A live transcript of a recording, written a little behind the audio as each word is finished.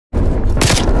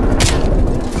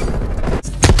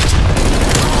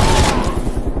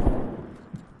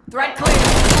Threat clear.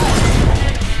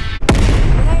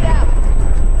 Grenade out.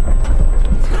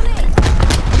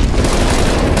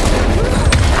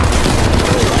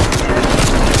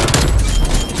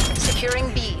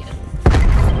 Securing B.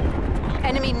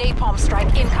 Enemy napalm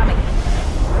strike incoming.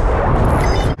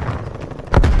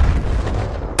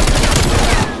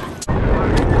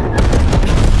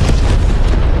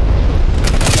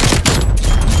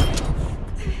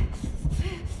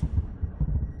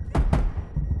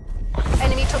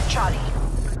 Enemy took Charlie.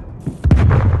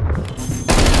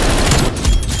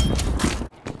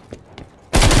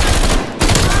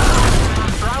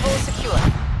 Bravo secure.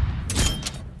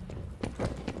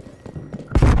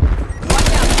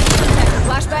 Watch out.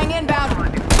 Flashbang inbound.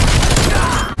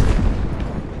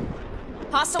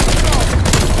 Hostile control.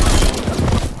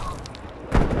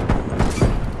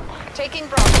 Taking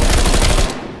Bravo.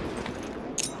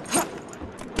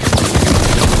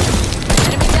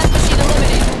 Enemy death machine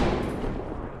eliminated.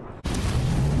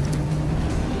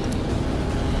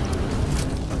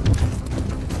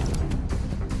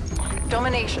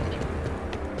 Domination.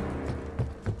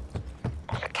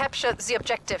 Capture the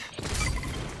objective.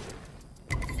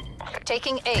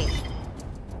 Taking A.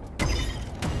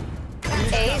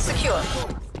 A secure.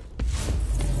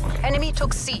 Enemy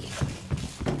took C.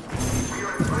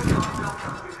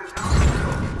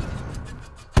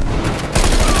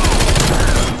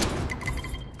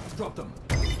 Drop them.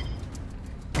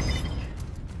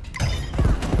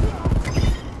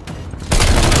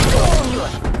 Secure.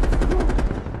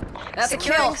 That's a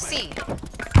Securing kill. C.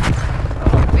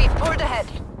 We've pulled ahead.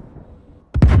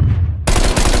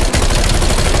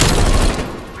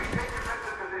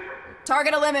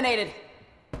 Target eliminated.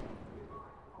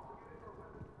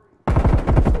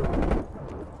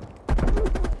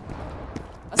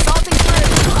 Assaulting through.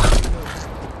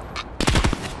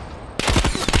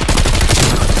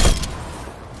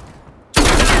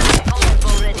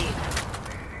 Already.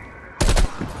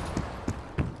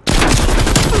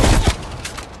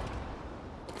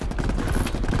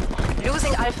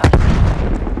 Losing Alpha.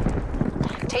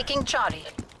 Taking Charlie.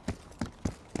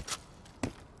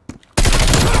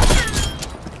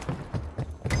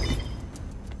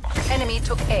 Enemy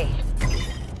took A.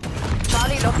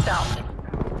 Charlie locked down.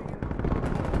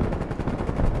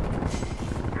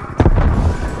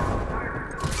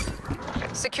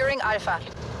 Securing Alpha.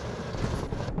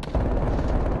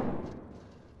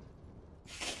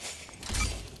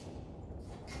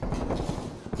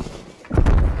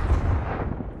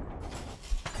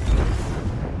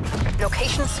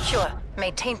 Location secure.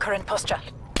 Maintain current posture.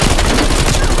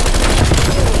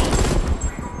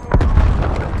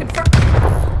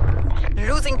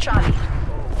 Losing Charlie.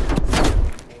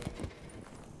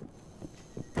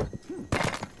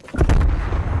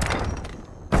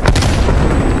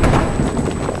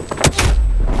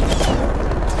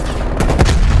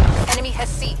 Enemy has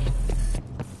C.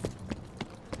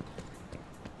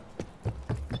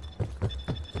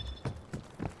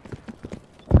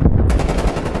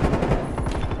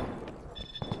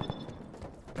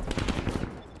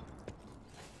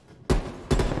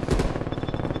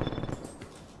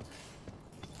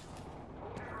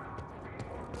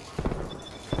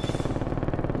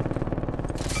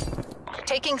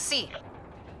 Taking C.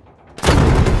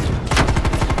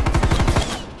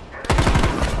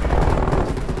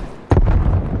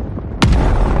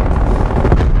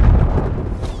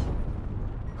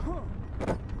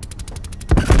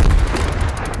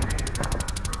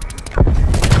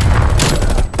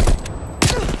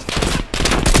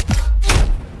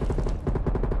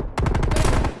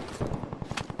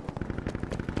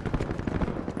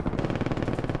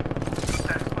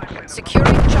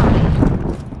 Securing Charlie.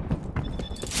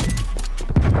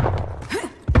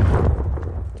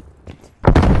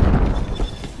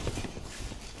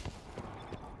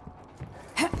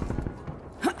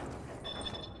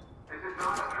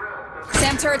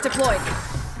 SAM turret deployed.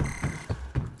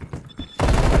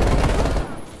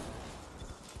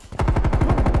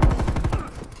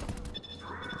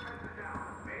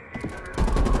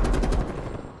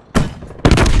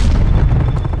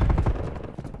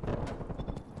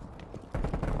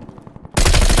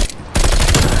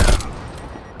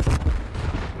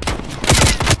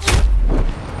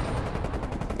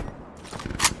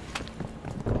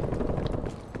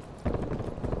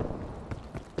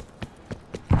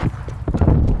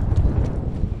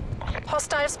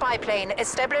 Hostile spy plane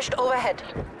established overhead.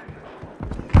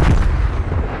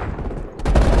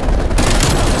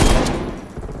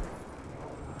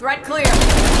 Threat clear.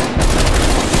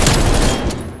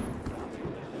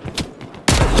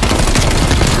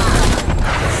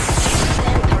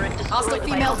 Hostile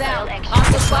female down.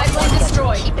 Hostile spy plane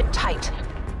destroyed. Keep it tight.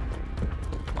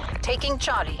 Taking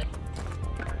Charlie.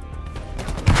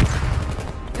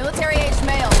 Military-aged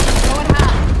male. Going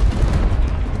high.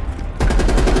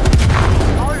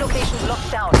 All locations locked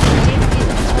down. Take in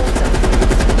hold them.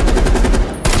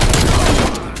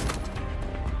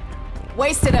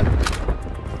 Wasted him.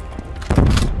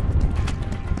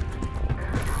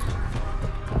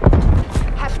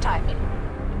 Halftime.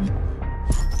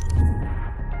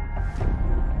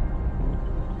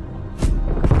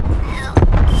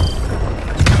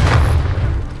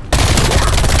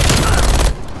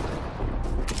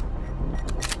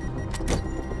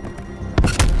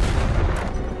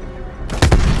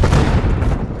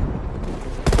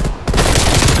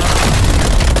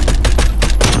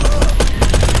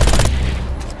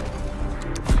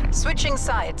 Switching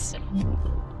sides.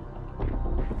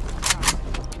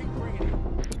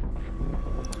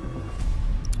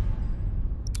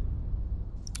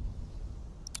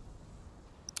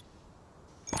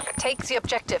 Take the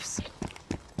objectives.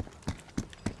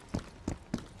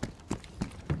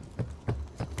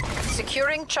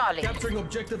 Securing Charlie. Capturing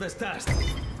objective as tasked.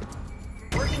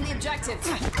 Working the objective.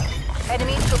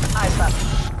 Enemy took Alpha.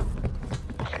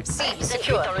 C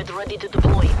secure. Turret ready to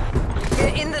deploy.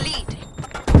 We're in the lead.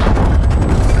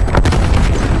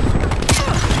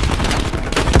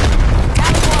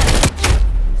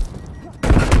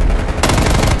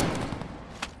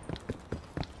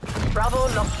 Bravo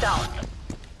locked down.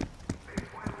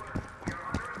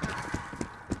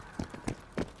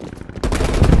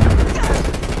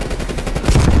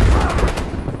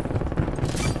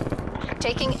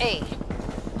 Taking A.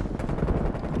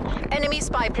 Enemy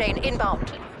spy plane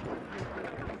inbound.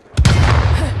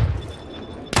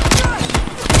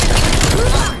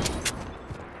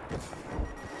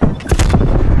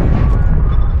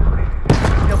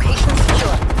 Location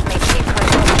secure. Maintain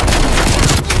control.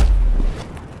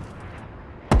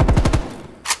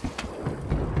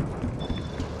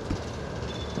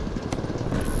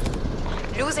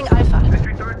 Losing Alpha.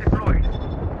 Entry turret deployed.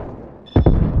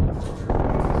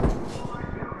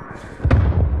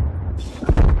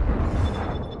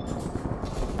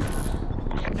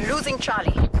 Losing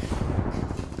Charlie.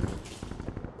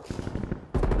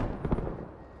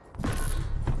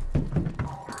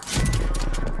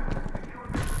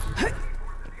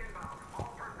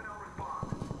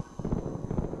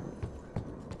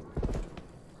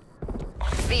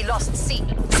 We lost C.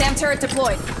 SAM turret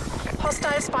deployed.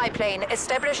 Hostile spy plane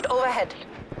established overhead.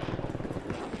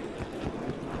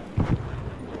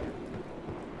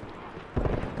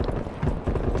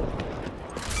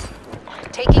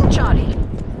 Taking Charlie.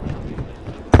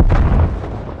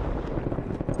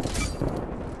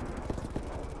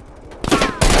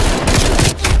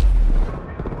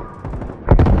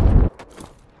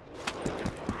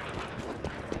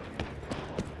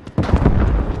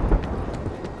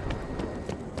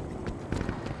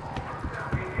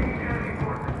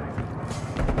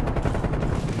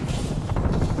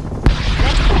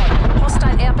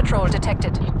 Hostile air patrol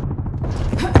detected. Enemy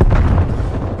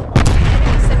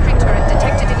sentry turret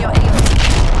detected in your AO.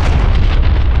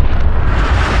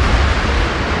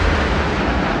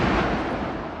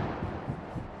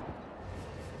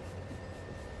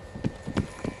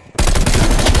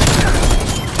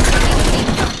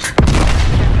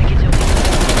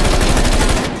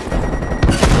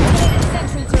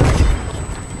 Sentry turret.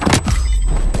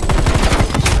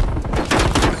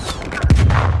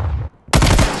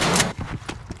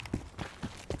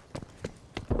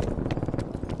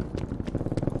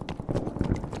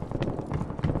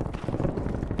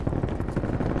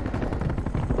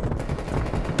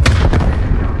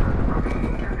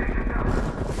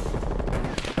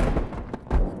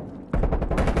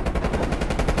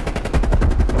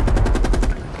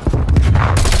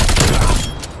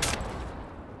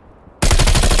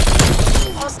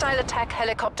 Hostile attack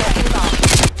helicopter inbound.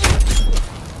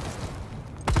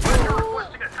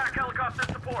 Requesting attack helicopter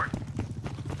support.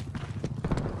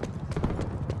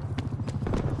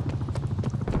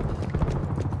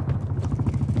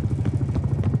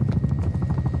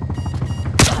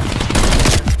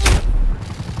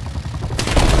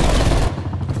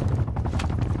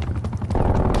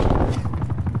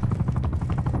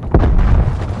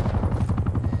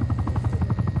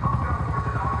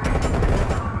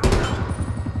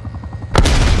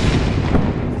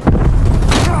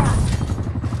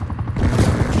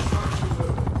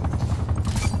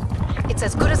 It's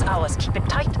as good as ours. Keep it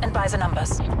tight and by the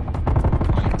numbers.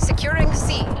 Securing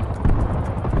C.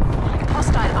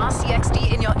 Hostile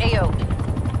RCXD in your AO.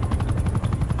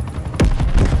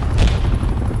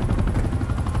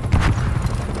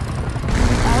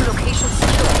 All locations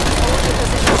secure. Hold your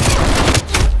position.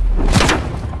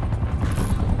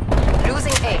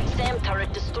 Losing A.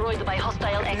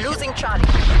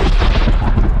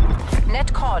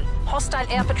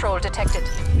 air patrol detected.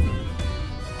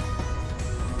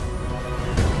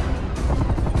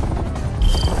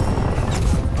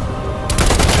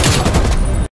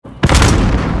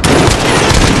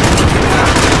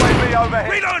 UAV overhead.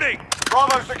 Reloading!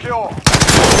 Bravo secure.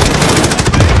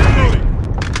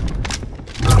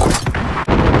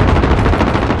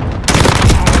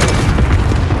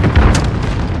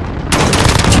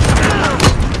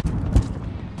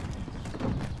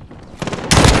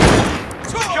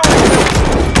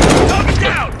 Target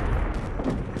down!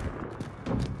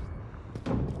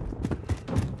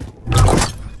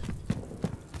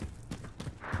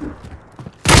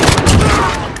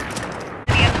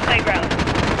 Playground.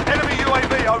 Enemy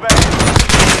UAV overhead.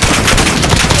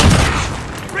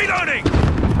 Reloading!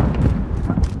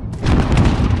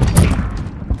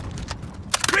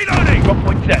 Reloading! Drop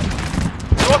point set.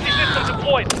 Rocky system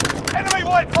deployed. Enemy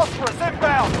white phosphorus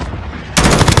inbound.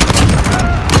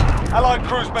 Allied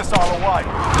cruise missile away.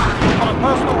 On a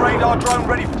personal radar drone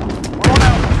ready for